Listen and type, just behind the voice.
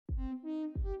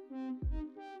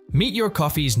Meet your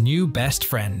coffee's new best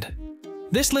friend.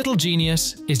 This little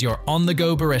genius is your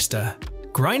on-the-go barista,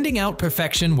 grinding out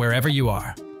perfection wherever you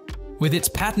are. With its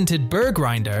patented burr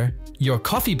grinder, your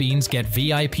coffee beans get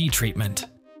VIP treatment.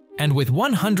 And with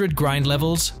 100 grind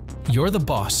levels, you're the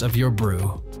boss of your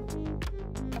brew.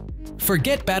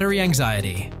 Forget battery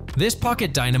anxiety. This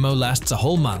pocket dynamo lasts a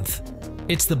whole month.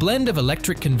 It's the blend of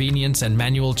electric convenience and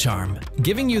manual charm,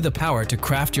 giving you the power to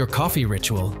craft your coffee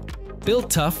ritual.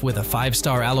 Built tough with a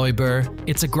 5-star alloy burr,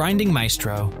 it's a grinding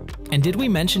maestro. And did we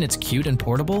mention it's cute and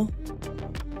portable?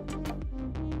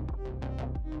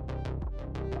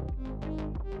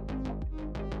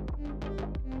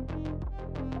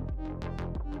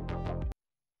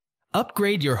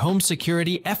 Upgrade your home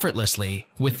security effortlessly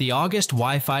with the August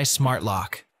Wi-Fi Smart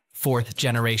Lock, 4th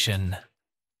generation.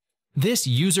 This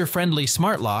user-friendly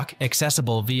smart lock,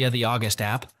 accessible via the August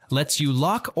app, lets you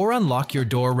lock or unlock your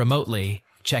door remotely,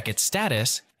 check its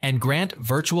status, and grant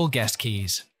virtual guest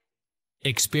keys.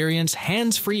 Experience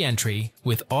hands-free entry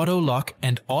with auto lock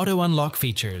and auto unlock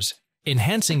features,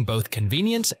 enhancing both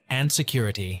convenience and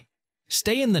security.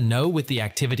 Stay in the know with the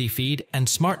activity feed and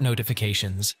smart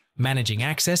notifications, managing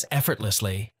access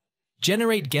effortlessly.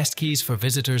 Generate guest keys for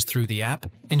visitors through the app,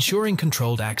 ensuring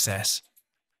controlled access.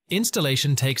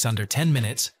 Installation takes under 10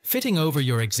 minutes, fitting over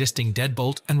your existing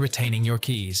deadbolt and retaining your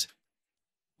keys.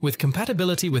 With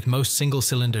compatibility with most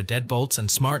single-cylinder deadbolts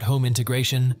and smart home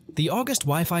integration, the August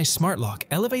Wi-Fi Smart Lock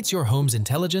elevates your home's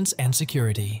intelligence and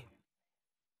security.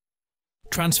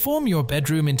 Transform your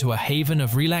bedroom into a haven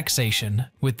of relaxation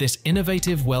with this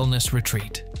innovative wellness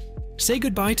retreat. Say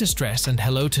goodbye to stress and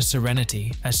hello to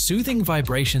serenity as soothing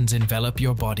vibrations envelop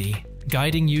your body,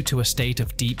 guiding you to a state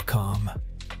of deep calm.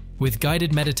 With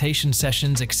guided meditation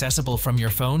sessions accessible from your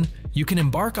phone, you can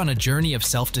embark on a journey of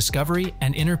self-discovery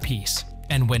and inner peace.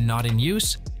 And when not in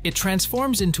use, it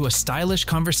transforms into a stylish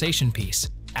conversation piece,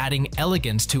 adding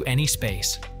elegance to any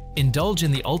space. Indulge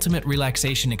in the ultimate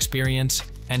relaxation experience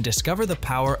and discover the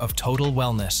power of total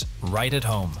wellness right at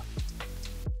home.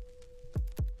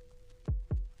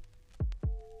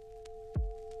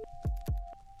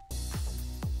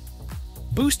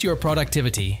 Boost your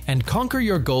productivity and conquer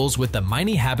your goals with the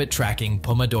minee habit tracking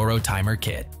Pomodoro Timer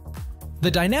Kit.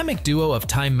 The dynamic duo of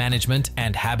time management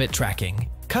and habit tracking.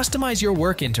 Customize your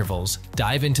work intervals,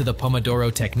 dive into the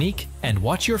Pomodoro technique, and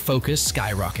watch your focus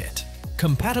skyrocket.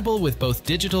 Compatible with both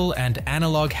digital and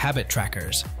analog habit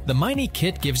trackers, the minee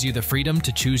kit gives you the freedom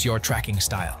to choose your tracking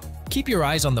style. Keep your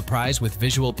eyes on the prize with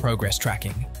visual progress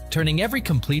tracking, turning every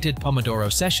completed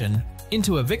Pomodoro session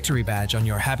into a victory badge on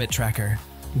your habit tracker.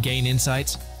 Gain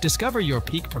insights, discover your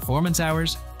peak performance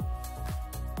hours.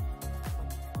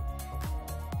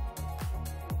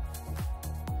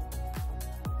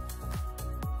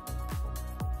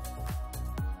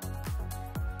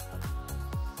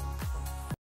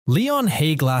 Leion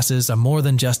Hey glasses are more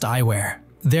than just eyewear.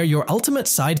 They're your ultimate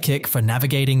sidekick for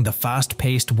navigating the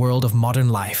fast-paced world of modern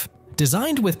life.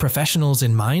 Designed with professionals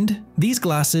in mind, these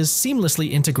glasses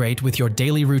seamlessly integrate with your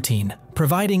daily routine,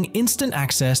 providing instant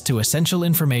access to essential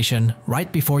information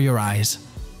right before your eyes.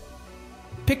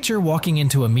 Picture walking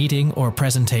into a meeting or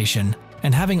presentation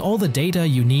and having all the data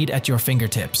you need at your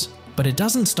fingertips. But it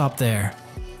doesn't stop there.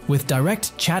 With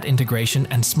direct chat integration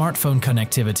and smartphone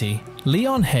connectivity,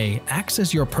 Leion Hey acts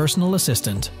as your personal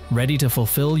assistant, ready to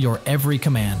fulfill your every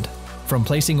command. From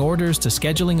placing orders to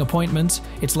scheduling appointments,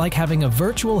 it's like having a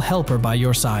virtual helper by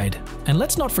your side. And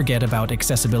let's not forget about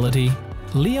accessibility.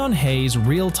 Leion Hey's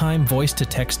real-time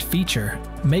voice-to-text feature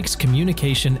makes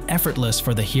communication effortless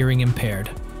for the hearing impaired,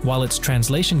 while its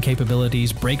translation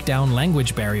capabilities break down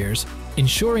language barriers,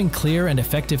 ensuring clear and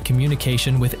effective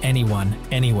communication with anyone,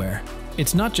 anywhere.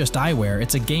 It's not just eyewear,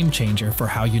 it's a game changer for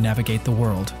how you navigate the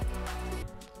world.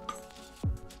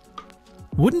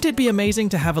 Wouldn't it be amazing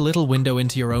to have a little window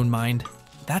into your own mind?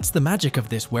 That's the magic of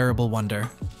this wearable wonder.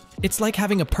 It's like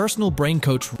having a personal brain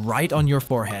coach right on your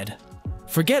forehead.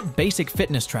 Forget basic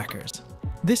fitness trackers.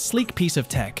 This sleek piece of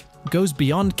tech goes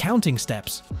beyond counting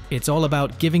steps. It's all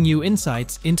about giving you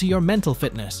insights into your mental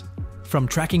fitness. From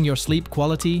tracking your sleep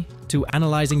quality to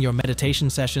analyzing your meditation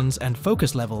sessions and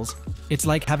focus levels, it's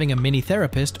like having a mini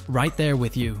therapist right there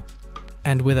with you.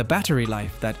 And with a battery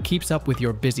life that keeps up with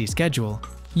your busy schedule,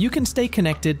 you can stay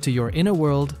connected to your inner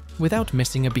world without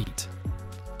missing a beat.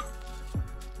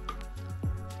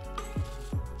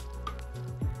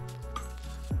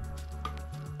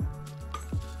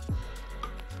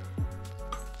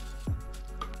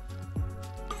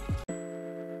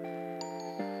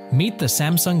 Meet the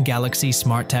Samsung Galaxy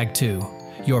SmartTag 2,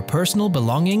 your personal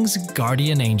belongings'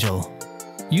 guardian angel.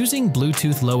 Using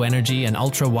Bluetooth Low Energy and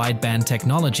ultra-wideband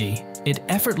technology, it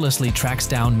effortlessly tracks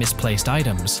down misplaced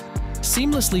items,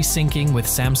 Seamlessly syncing with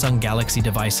Samsung Galaxy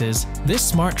devices, this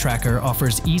smart tracker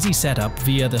offers easy setup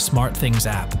via the SmartThings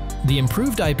app. The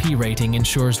improved IP rating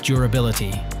ensures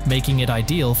durability, making it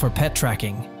ideal for pet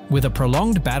tracking. With a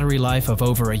prolonged battery life of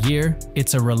over a year,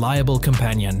 it's a reliable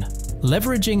companion.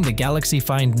 Leveraging the Galaxy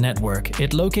Find network,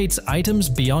 it locates items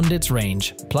beyond its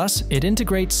range. Plus, it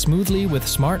integrates smoothly with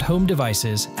smart home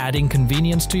devices, adding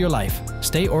convenience to your life.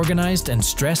 Stay organized and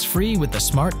stress-free with the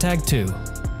Smart Tag 2.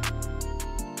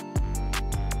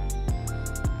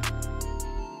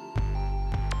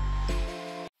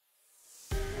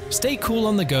 Stay cool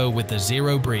on the go with the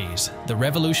Zero Breeze, the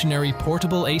revolutionary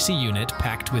portable AC unit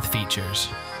packed with features.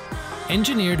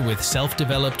 Engineered with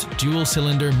self-developed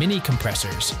dual-cylinder mini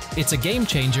compressors, it's a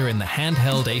game-changer in the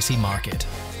handheld AC market.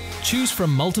 Choose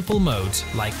from multiple modes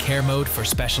like Care Mode for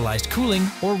specialized cooling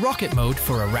or Rocket Mode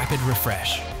for a rapid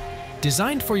refresh.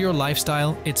 Designed for your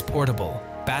lifestyle, it's portable,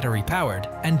 battery-powered,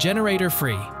 and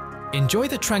generator-free. Enjoy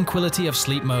the tranquility of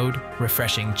sleep mode,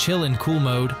 refreshing chill in cool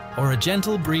mode, or a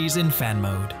gentle breeze in fan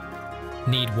mode.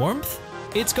 Need warmth?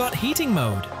 It's got heating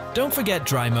mode. Don't forget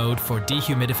dry mode for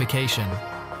dehumidification.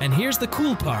 And here's the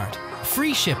cool part,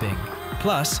 free shipping.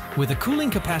 Plus, with a cooling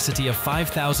capacity of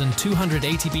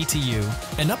 5,280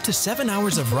 BTU and up to 7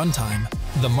 hours of runtime,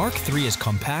 the Mark III is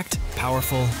compact,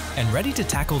 powerful, and ready to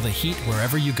tackle the heat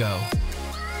wherever you go.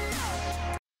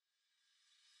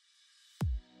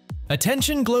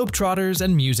 Attention Globetrotters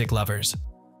and music lovers.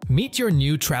 Meet your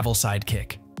new travel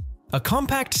sidekick. A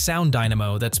compact sound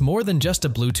dynamo that's more than just a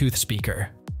Bluetooth speaker.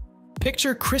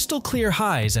 Picture crystal clear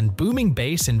highs and booming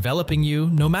bass enveloping you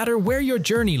no matter where your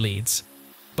journey leads.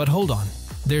 But hold on,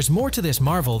 there's more to this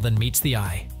marvel than meets the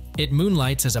eye. It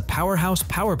moonlights as a powerhouse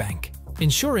power bank,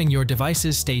 ensuring your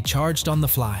devices stay charged on the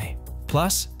fly.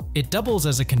 Plus, it doubles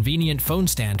as a convenient phone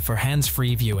stand for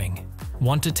hands-free viewing.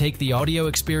 Want to take the audio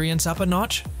experience up a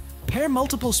notch? Pair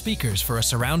multiple speakers for a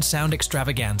surround sound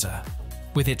extravaganza.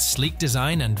 With its sleek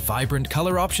design and vibrant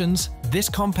color options, this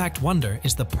compact wonder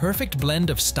is the perfect blend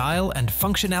of style and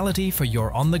functionality for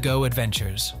your on-the-go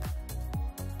adventures.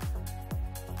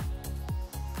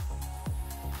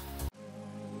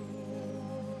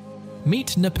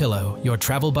 Meet Napillow, your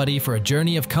travel buddy for a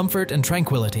journey of comfort and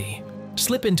tranquility.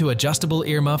 Slip into adjustable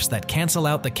earmuffs that cancel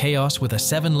out the chaos with a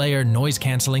 7-layer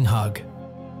noise-canceling hug.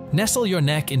 Nestle your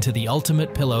neck into the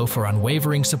ultimate pillow for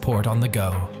unwavering support on the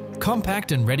go.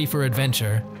 Compact and ready for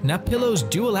adventure, Napillow's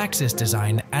dual-axis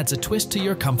design adds a twist to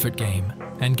your comfort game.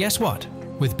 And guess what?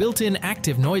 With built-in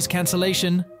active noise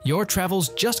cancellation, your travels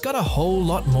just got a whole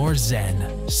lot more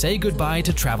zen. Say goodbye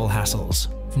to travel hassles.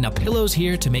 Napillow's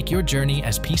here to make your journey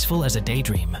as peaceful as a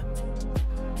daydream.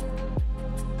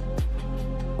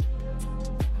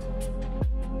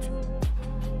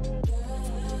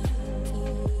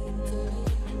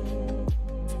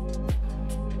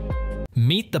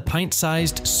 Meet the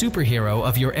pint-sized superhero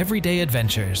of your everyday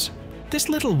adventures. This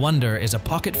little wonder is a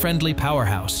pocket-friendly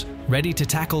powerhouse, ready to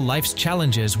tackle life's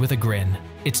challenges with a grin.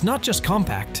 It's not just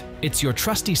compact, it's your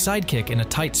trusty sidekick in a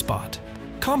tight spot.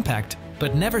 Compact,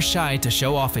 but never shy to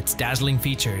show off its dazzling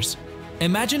features.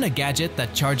 Imagine a gadget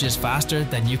that charges faster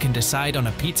than you can decide on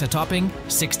a pizza topping,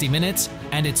 60 minutes,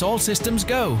 and it's all systems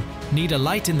go. Need a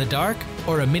light in the dark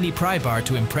or a mini pry bar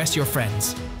to impress your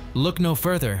friends? Look no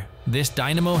further. This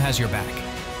dynamo has your back.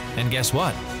 And guess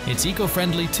what? It's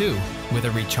eco-friendly too, with a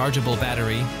rechargeable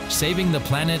battery, saving the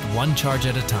planet one charge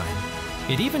at a time.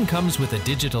 It even comes with a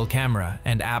digital camera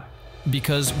and app,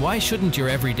 because why shouldn't your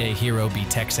everyday hero be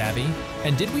tech-savvy?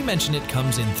 And did we mention it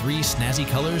comes in 3 snazzy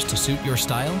colors to suit your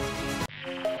style?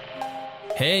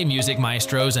 Hey music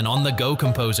maestros and on-the-go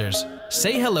composers!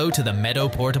 Say hello to the MEDO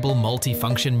portable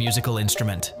multi-function musical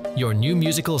instrument, your new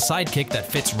musical sidekick that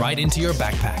fits right into your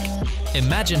backpack.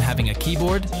 Imagine having a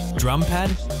keyboard, drum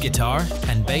pad, guitar,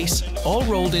 and bass all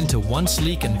rolled into one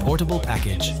sleek and portable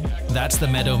package. That's the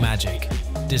MEDO magic.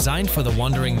 Designed for the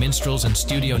wandering minstrels and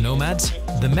studio nomads,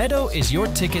 the MEDO is your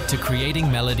ticket to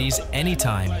creating melodies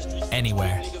anytime,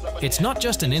 anywhere. It's not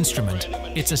just an instrument,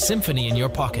 it's a symphony in your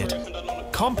pocket.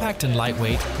 Compact and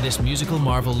lightweight, this musical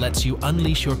marvel lets you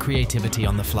unleash your creativity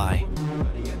on the fly.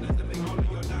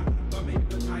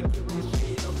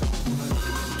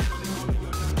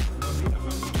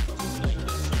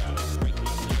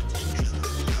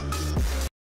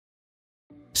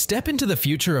 Step into the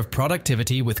future of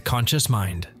productivity with Khadas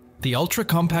Mind, the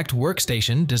ultra-compact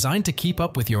workstation designed to keep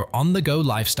up with your on-the-go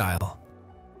lifestyle.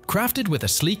 Crafted with a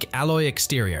sleek alloy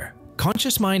exterior,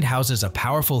 Khadas Mind houses a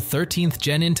powerful 13th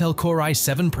Gen Intel Core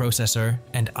i7 processor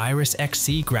and Iris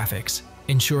Xc graphics,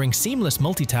 ensuring seamless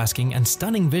multitasking and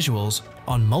stunning visuals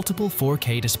on multiple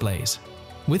 4K displays.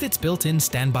 With its built-in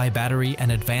standby battery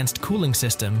and advanced cooling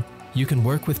system, you can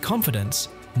work with confidence,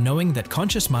 knowing that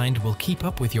Conscious Mind will keep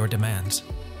up with your demands.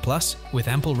 Plus, with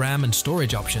ample RAM and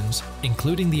storage options,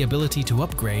 including the ability to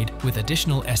upgrade with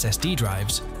additional SSD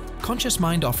drives, Conscious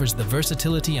Mind offers the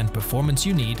versatility and performance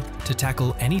you need to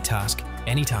tackle any task,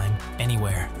 anytime,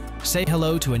 anywhere. Say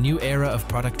hello to a new era of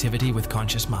productivity with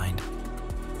Conscious Mind.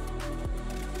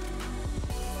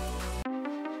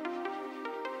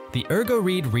 The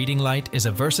ErgoRead reading light is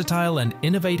a versatile and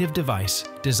innovative device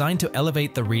designed to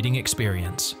elevate the reading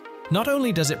experience. Not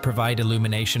only does it provide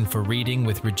illumination for reading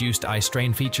with reduced eye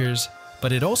strain features,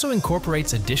 but it also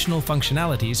incorporates additional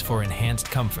functionalities for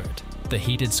enhanced comfort. The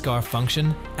heated scarf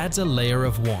function adds a layer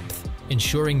of warmth,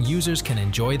 ensuring users can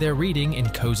enjoy their reading in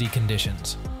cozy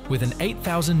conditions. With an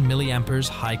 8000 mAh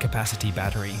high-capacity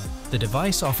battery, the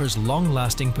device offers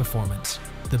long-lasting performance.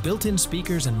 The built-in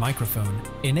speakers and microphone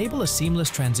enable a seamless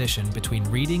transition between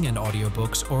reading and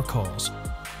audiobooks or calls.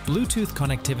 Bluetooth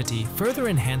connectivity further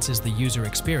enhances the user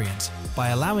experience by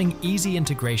allowing easy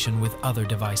integration with other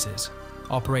devices.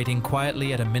 Operating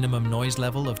quietly at a minimum noise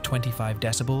level of 25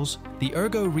 decibels, the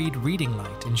ErgoRead reading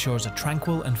light ensures a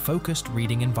tranquil and focused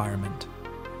reading environment.